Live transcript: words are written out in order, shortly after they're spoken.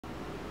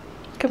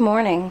Good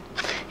morning.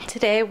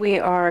 Today we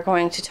are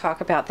going to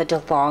talk about the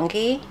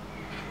DeLonghi,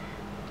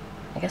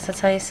 I guess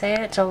that's how you say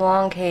it,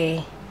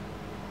 DeLonghi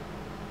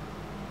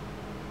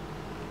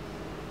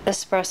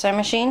Espresso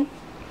machine.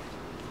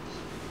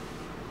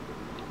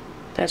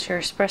 That's your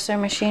espresso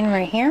machine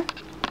right here.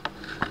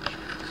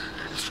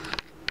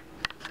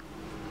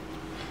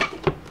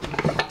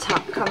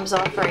 Top comes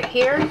off right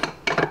here.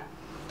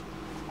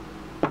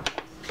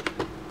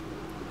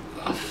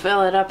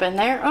 Fill it up in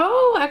there.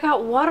 Oh, I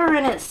got water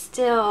in it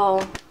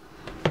still.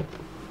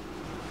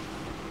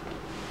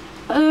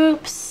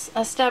 Oops,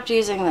 I stopped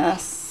using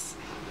this.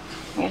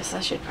 I guess I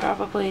should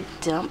probably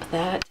dump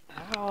that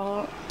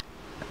out.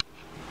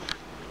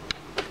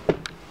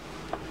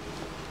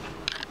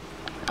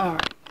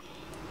 Alright.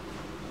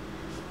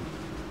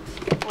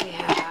 We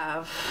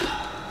have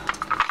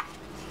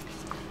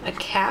a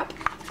cap.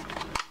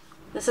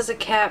 This is a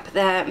cap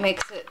that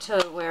makes it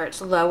to where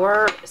it's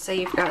lower. Say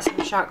you've got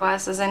some shot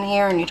glasses in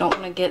here and you don't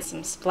want to get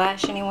some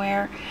splash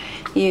anywhere.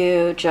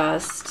 You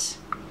just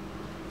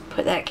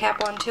put that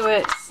cap onto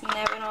it,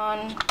 snap it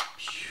on,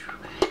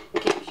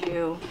 gives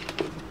you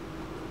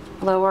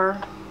lower.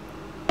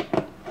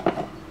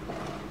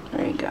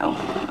 There you go.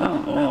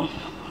 Oh no,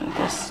 I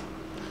guess,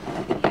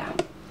 yeah.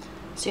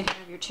 So you can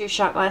have your 2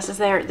 shot glasses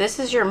there. This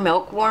is your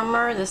milk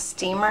warmer, the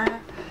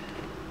steamer.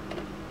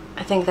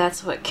 I think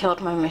that's what killed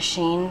my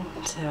machine.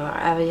 So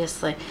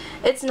obviously,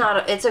 it's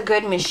a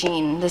good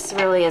machine. This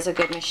really is a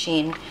good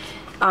machine.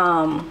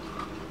 I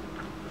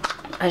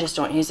just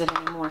don't use it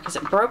anymore because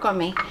it broke on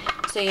me.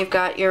 So you've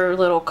got your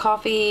little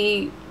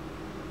coffee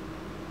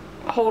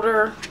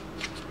holder.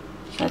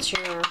 That's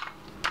your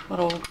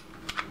little,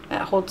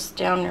 that holds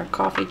down your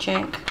coffee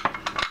jink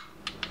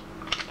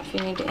if you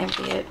need to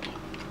empty it.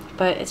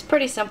 But it's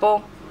pretty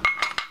simple.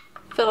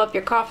 Fill up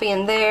your coffee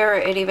in there.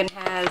 It even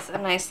has a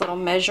nice little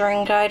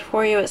measuring guide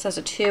for you. It says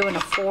a 2 and a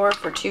 4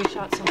 for 2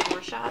 shots and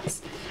 4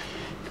 shots.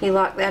 You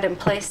lock that in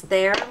place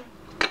there.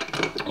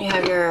 You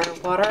have your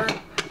water.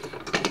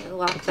 You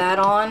lock that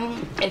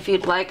on. If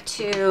you'd like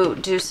to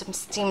do some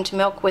steamed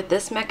milk with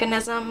this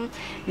mechanism,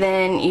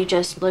 then you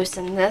just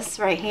loosen this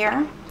right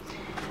here.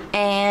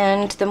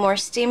 And the more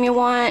steam you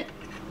want,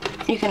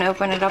 you can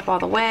open it up all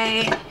the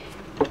way.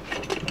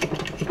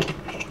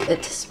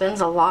 It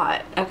spins a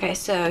lot. Okay,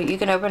 so you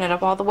can open it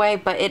up all the way,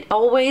 but it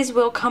always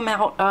will come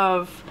out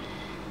of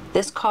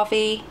this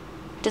coffee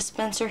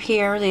dispenser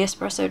here, the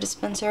espresso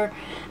dispenser,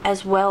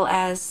 as well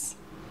as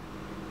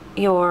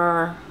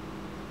your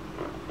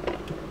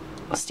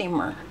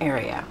steamer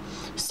area.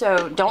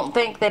 So don't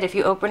think that if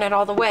you open it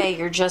all the way,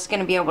 you're just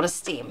going to be able to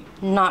steam.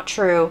 Not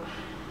true.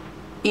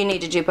 You need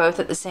to do both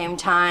at the same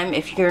time.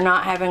 If you're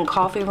not having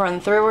coffee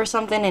run through or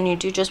something and you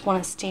do just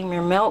want to steam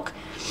your milk,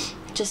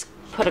 just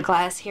put a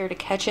glass here to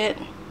catch it,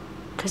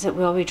 because it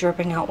will be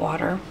dripping out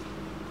water.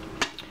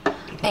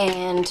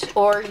 And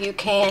or you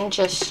can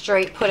just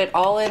straight put it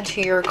all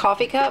into your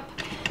coffee cup.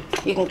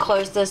 You can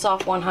close this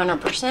off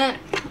 100%,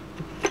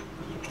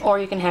 or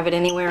you can have it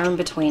anywhere in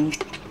between.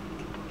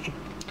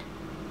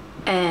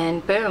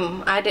 And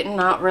boom, I did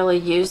not really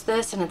use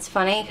this, and it's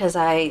funny because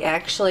I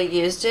actually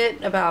used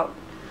it about,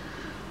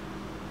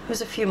 it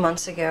was a few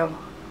months ago,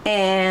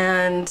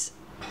 and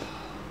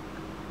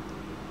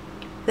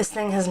this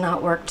thing has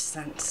not worked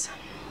since.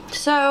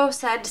 So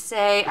sad to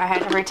say, I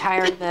had to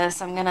retire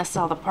this. I'm gonna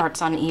sell the parts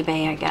on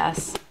eBay, I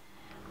guess,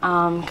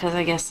 because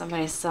I guess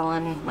somebody's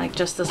selling like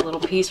just this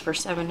little piece for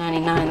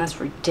 $7.99. That's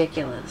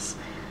ridiculous.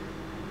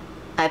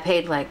 I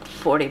paid like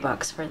 40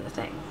 bucks for the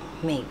thing,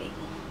 maybe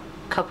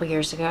a couple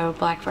years ago,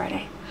 Black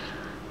Friday.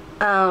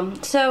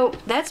 So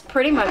that's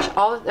pretty much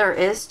all that there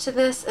is to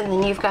this. And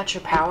then you've got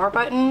your power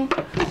button.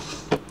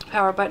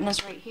 Power button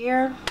is right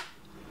here.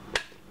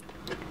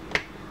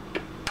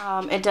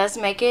 It does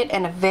make it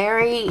in a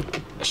very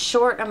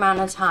short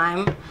amount of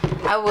time.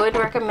 I would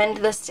recommend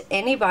this to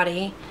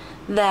anybody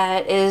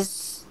that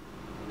is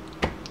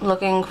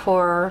looking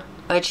for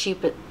a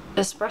cheap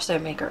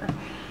espresso maker.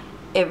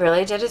 It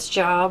really did its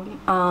job.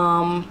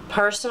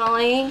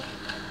 Personally,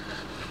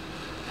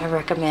 I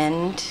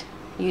recommend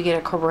you get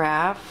a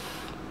carafe.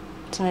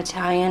 It's an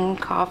Italian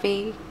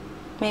coffee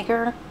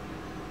maker.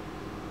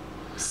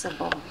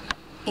 Simple,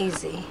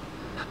 easy.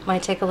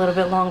 Might take a little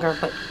bit longer,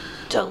 but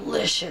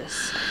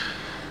delicious.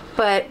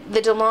 But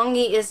the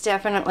DeLonghi is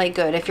definitely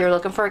good if you're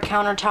looking for a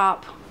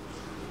countertop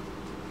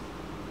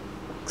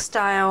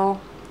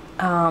style.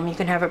 You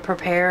can have it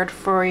prepared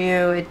for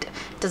you. It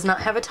does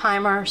not have a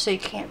timer, so you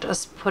can't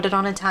just put it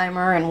on a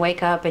timer and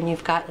wake up and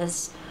you've got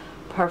this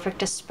perfect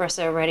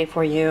espresso ready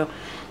for you.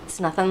 It's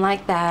nothing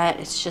like that.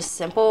 It's just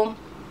simple.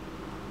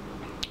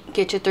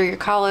 Get you through your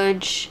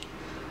college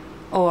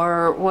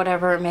or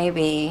whatever it may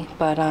be.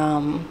 But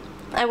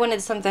I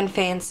wanted something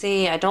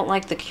fancy. I don't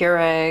like the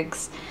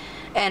Keurigs,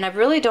 and I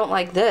really don't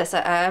like this.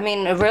 I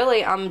mean,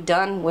 really, I'm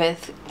done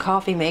with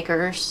coffee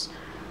makers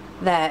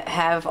that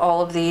have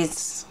all of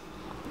these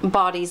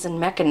bodies and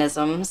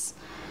mechanisms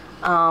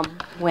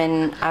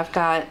when I've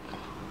got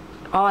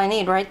all I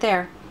need right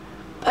there.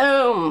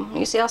 Boom!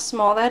 You see how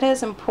small that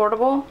is and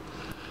portable?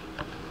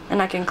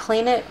 And I can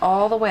clean it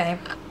all the way.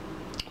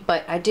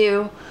 But I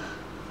do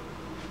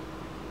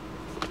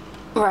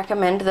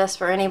recommend this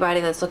for anybody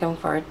that's looking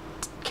for a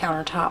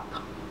countertop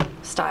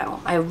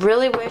style. I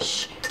really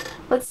wish,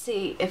 let's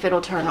see if it'll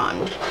turn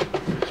on.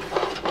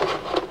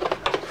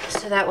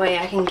 So that way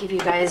I can give you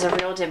guys a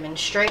real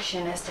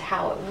demonstration as to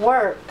how it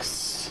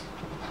works.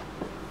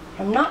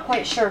 I'm not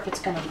quite sure if it's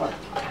gonna work,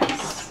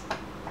 guys.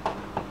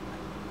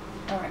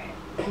 Alright,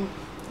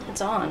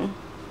 it's on.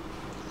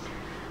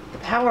 The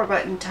power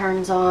button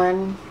turns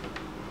on.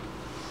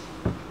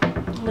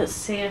 Let's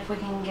see if we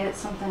can get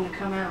something to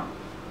come out.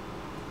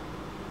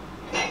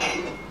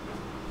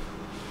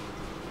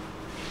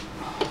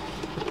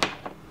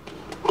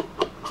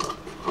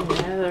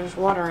 Yeah, there's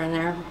water in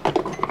there.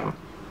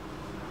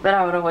 But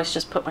I would always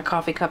just put my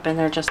coffee cup in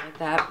there just like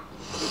that.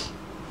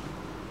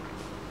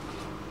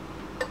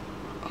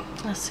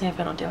 Let's see if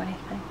it'll do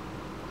anything.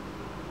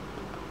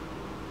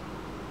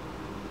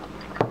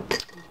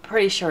 I'm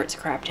pretty sure it's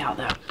crapped out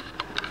though.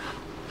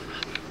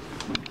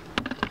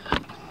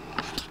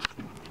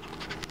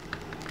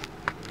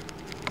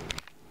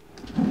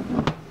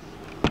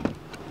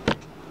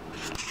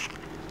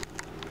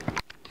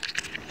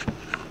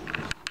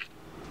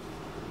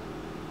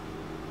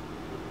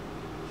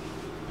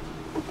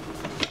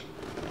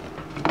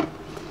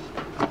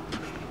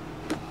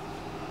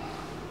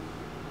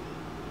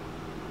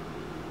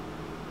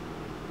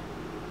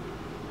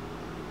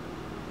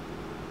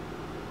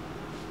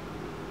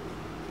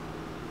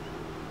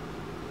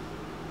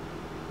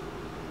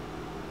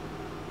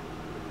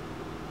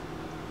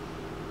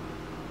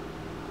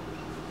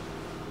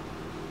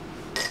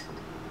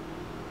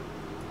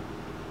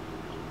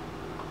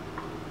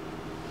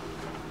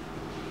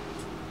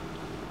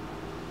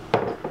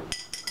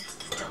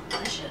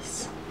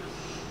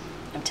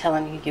 I'm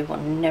telling you, you will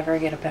never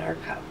get a better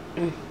cup.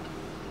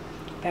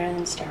 Better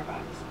than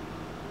Starbucks.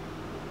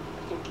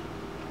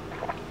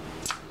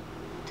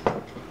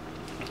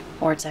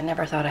 Words I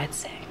never thought I'd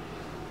say.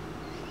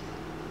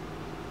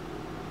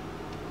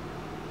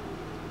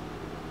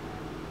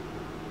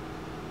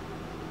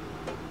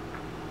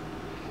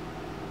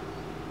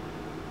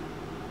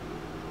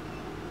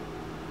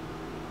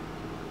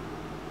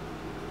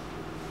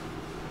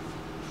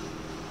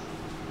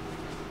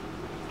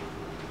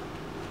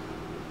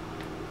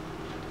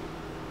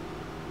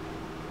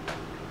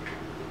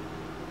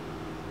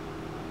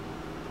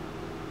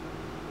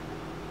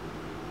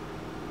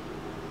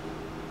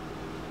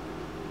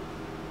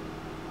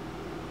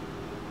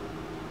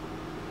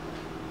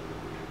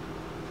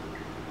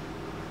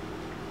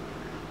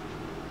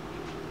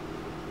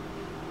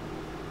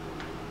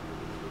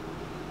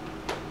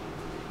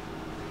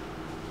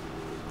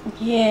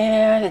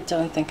 Yeah, I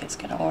don't think it's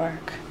gonna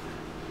work.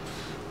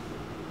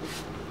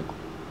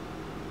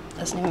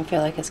 Doesn't even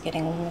feel like it's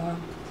getting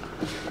warm.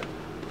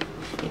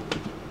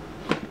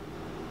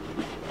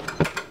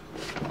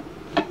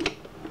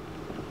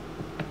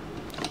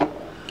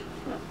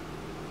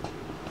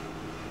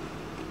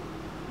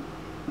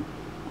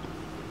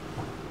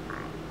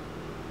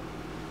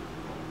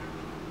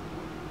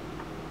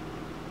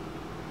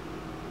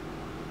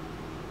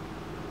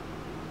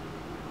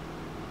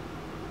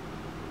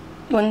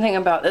 One thing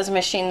about this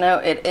machine though,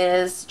 it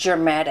is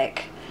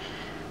dramatic.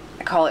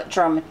 I call it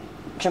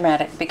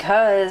dramatic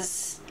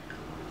because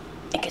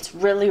it gets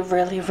really,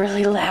 really,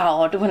 really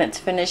loud when it's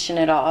finishing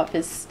it off.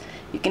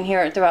 You can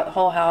hear it throughout the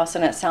whole house,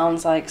 and it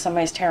sounds like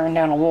somebody's tearing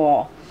down a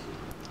wall.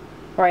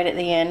 Right at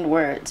the end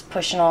where it's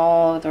pushing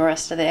all the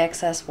rest of the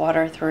excess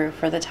water through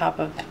for the top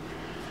of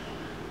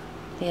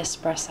the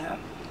espresso.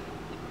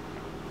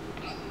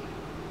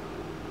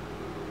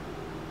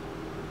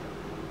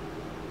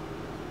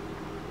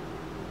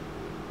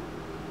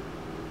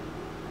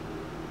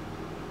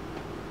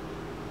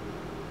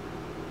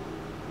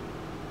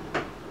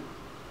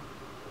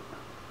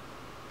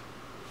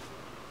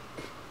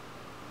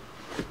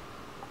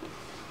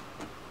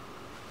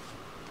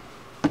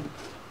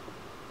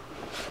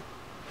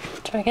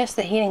 So I guess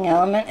the heating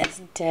element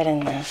is dead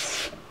in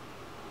this.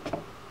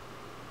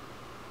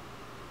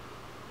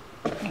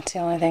 It's the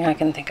only thing I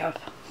can think of.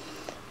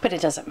 But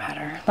it doesn't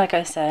matter. Like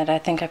I said, I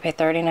think I paid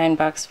 39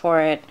 bucks for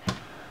it.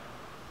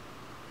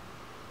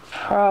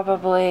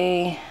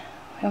 Probably,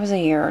 it was a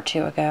year or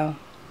two ago.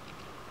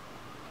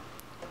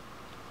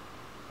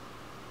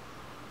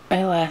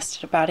 It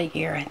lasted about a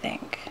year, I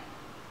think.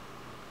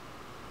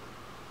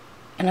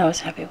 And I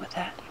was happy with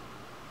that.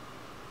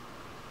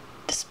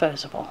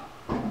 Disposable.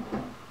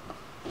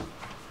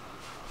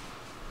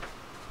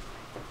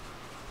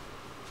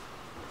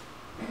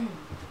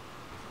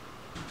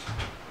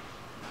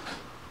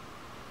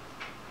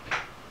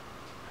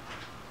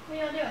 What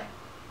are y'all doing?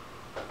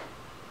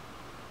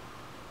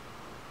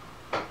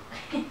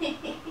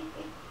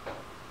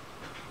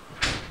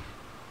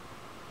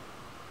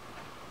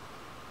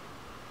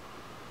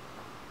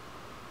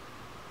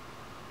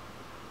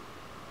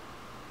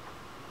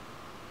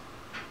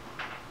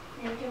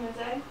 You want to come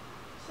inside?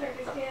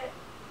 Circus cat?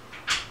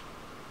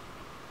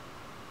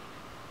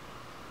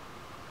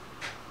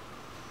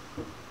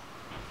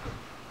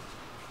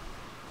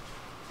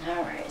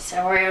 Alright,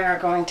 so we are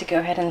going to go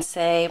ahead and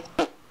say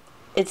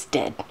it's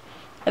dead.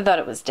 I thought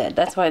it was dead.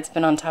 That's why it's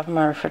been on top of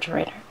my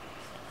refrigerator.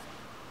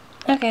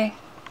 Okay.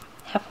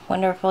 Have a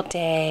wonderful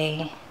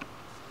day.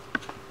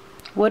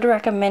 Would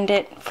recommend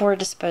it for a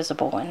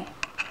disposable one.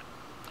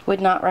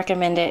 Would not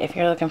recommend it if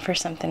you're looking for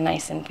something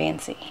nice and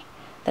fancy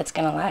that's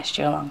going to last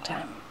you a long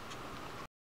time.